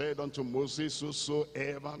Lord said unto Moses,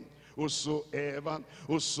 whosoever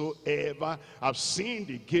have sinned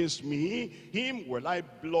against me, him will I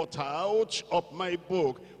blot out of my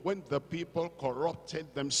book. When the people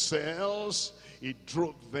corrupted themselves, he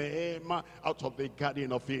drove them out of the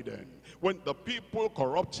Garden of Eden. When the people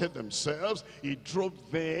corrupted themselves, he drove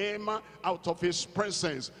them out of his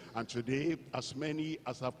presence. And today, as many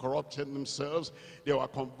as have corrupted themselves, they were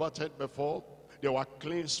converted before, they were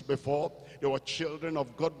cleansed before, they were children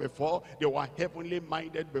of God before, they were heavenly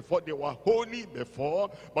minded before, they were holy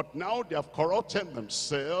before, but now they have corrupted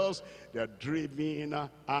themselves. They are driven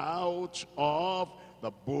out of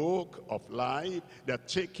the book of life. They are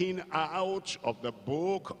taken out of the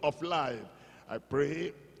book of life. I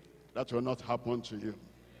pray that will not happen to you.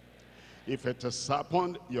 If it has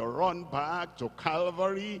happened, you run back to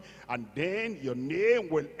Calvary, and then your name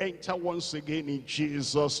will enter once again in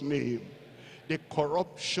Jesus' name. The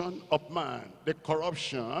corruption of man, the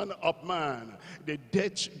corruption of man, the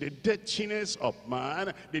dirtiness of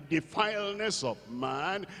man, the defileness of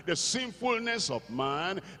man, the sinfulness of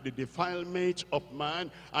man, the defilement of man,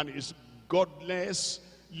 and his godless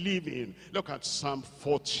living. Look at Psalm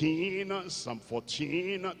 14, 10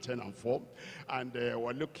 and 4. And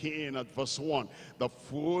we're looking at verse 1. The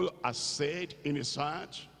fool has said in his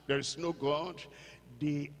heart, there is no God.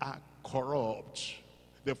 They are corrupt.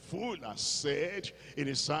 The fool has said in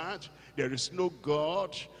his heart, there is no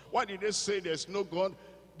God. Why did they say there's no God?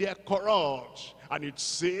 They are corrupt. And it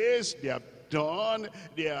says they have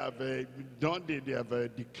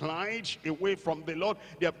declined away from the Lord.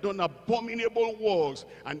 They have done abominable works,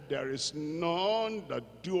 and there is none that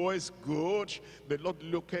doeth good. The Lord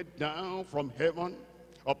looketh down from heaven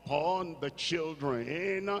upon the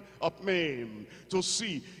children of men, to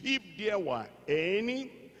see if there were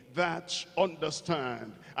any that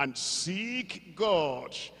understand and seek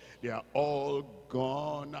God. They are all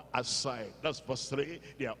gone aside. That's verse 3.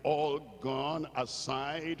 They are all gone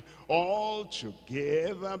aside, all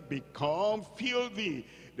together become filthy.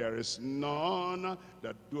 There is none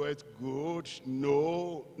that doeth good,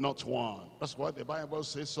 no, not one. That's why the Bible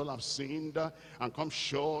says all have sinned and come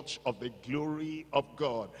short of the glory of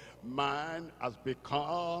God. Man has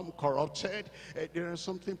become corrupted. There is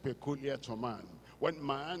something peculiar to man. When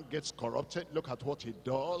man gets corrupted, look at what he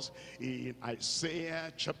does in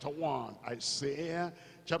Isaiah chapter 1. Isaiah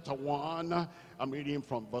chapter 1, I'm reading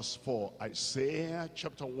from verse 4. Isaiah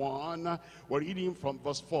chapter 1, we're reading from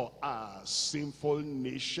verse 4. A sinful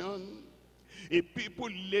nation, a people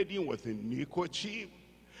laden with iniquity,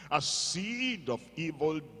 a seed of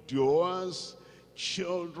evildoers,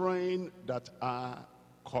 children that are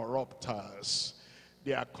corrupters.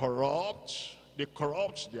 They are corrupt. They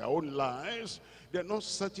corrupt their own lives. They're not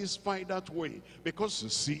satisfied that way. Because you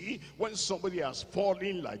see, when somebody has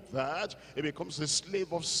fallen like that, he becomes a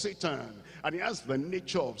slave of Satan. And he has the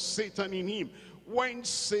nature of Satan in him. When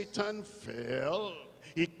Satan fell,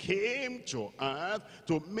 he came to earth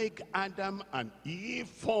to make Adam and Eve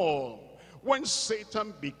fall. When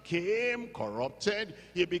Satan became corrupted,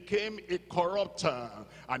 he became a corrupter.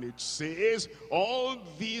 And it says, all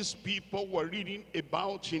these people were reading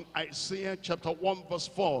about in Isaiah chapter 1 verse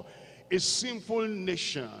 4. A sinful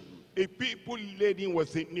nation, a people laden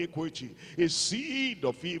with iniquity, a seed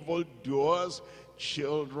of evildoers,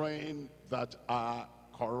 children that are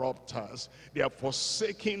corrupters. They are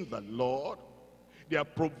forsaking the Lord. They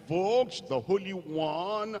have provoked the Holy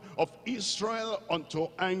One of Israel unto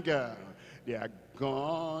anger. They are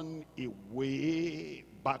gone away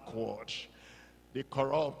backward. They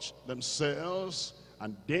corrupt themselves,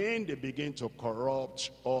 and then they begin to corrupt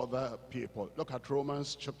other people. Look at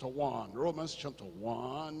Romans chapter 1. Romans chapter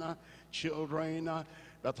 1, children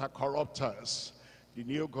that are corrupters. The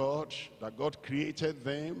new God, that God created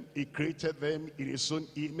them. He created them in his own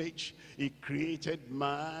image. He created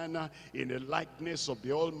man in the likeness of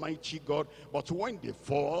the Almighty God. But when they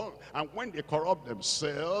fall and when they corrupt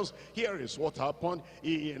themselves, here is what happened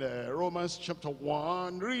in Romans chapter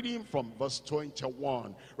 1, reading from verse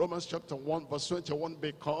 21. Romans chapter 1, verse 21,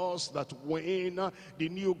 because that when the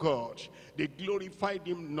new God, they glorified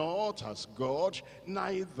him not as God,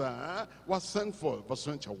 neither was thankful, verse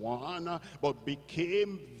 21, but became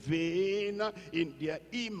vain in their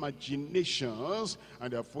imaginations,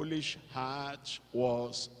 and their foolish heart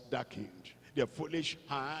was darkened. Their foolish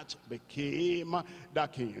heart became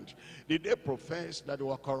darkened. Did they profess that they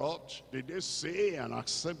were corrupt? Did they say and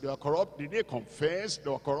accept they were corrupt? Did they confess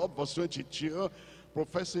they were corrupt? Verse 22,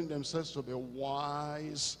 professing themselves to be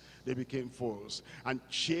wise, they became fools, and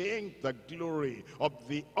changed the glory of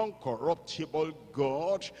the uncorruptible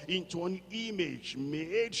God into an image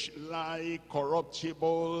made like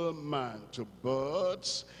corruptible man, to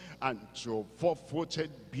birds and to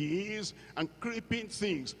four-footed beasts and creeping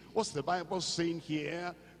things. What's the Bible saying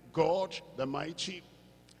here? God the mighty,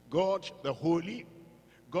 God the holy,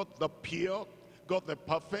 God the pure, God the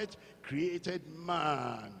perfect created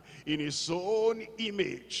man in his own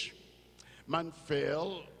image. Man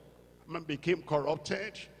fell, man became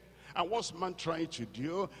corrupted. And what's man trying to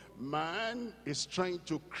do? Man is trying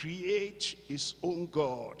to create his own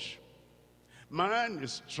God. Man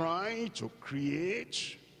is trying to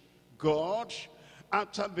create God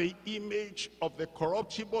after the image of the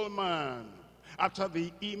corruptible man, after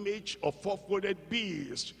the image of four-footed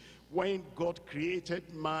beast. When God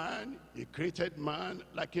created man, he created man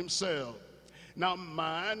like himself. Now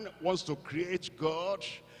man wants to create God,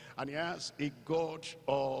 and he has a God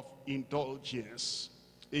of indulgence,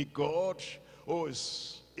 a God who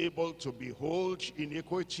is able to behold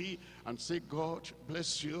iniquity and say, God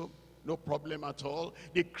bless you, no problem at all.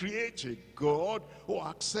 They create a God who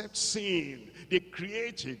accepts sin. They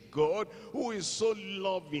create a God who is so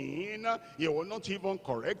loving, he will not even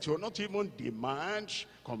correct, he will not even demand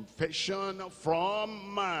confession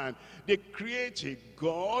from man. They create a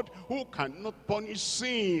God who cannot punish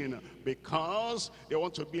sin because they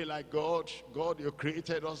want to be like God. God, you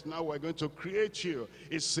created us, now we're going to create you.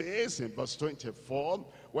 It says in verse 24,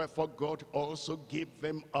 wherefore God also gave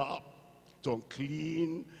them up to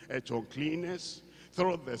uncleanness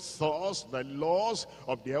through the thoughts, the laws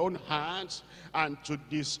of their own hearts, and to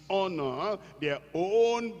dishonor their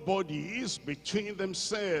own bodies between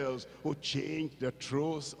themselves, who changed the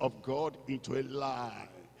truth of God into a lie.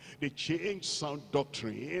 They changed sound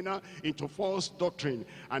doctrine into false doctrine,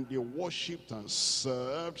 and they worshipped and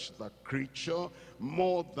served the creature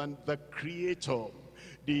more than the Creator.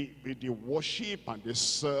 They worship and they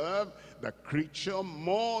serve the creature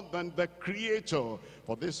more than the Creator.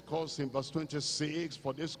 For this cause, in verse 26,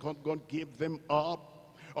 for this cause God gave them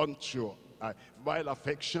up unto vile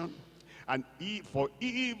affection, and for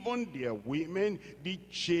even their women did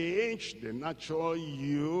change the natural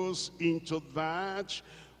use into that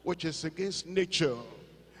which is against nature.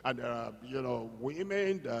 And there are,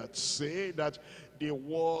 women that say that they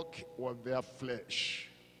walk with their flesh.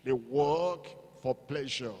 They walk for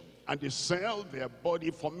pleasure, and they sell their body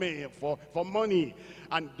for money,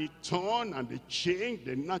 and they turn and they change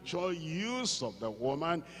the natural use of the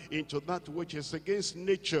woman into that which is against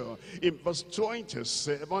nature. In verse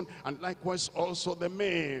 27, and likewise also the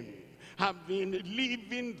men, having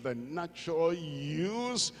living the natural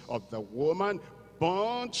use of the woman,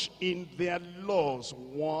 burnt in their laws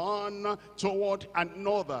one toward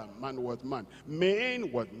another, man with man,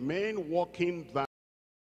 men with men, walking that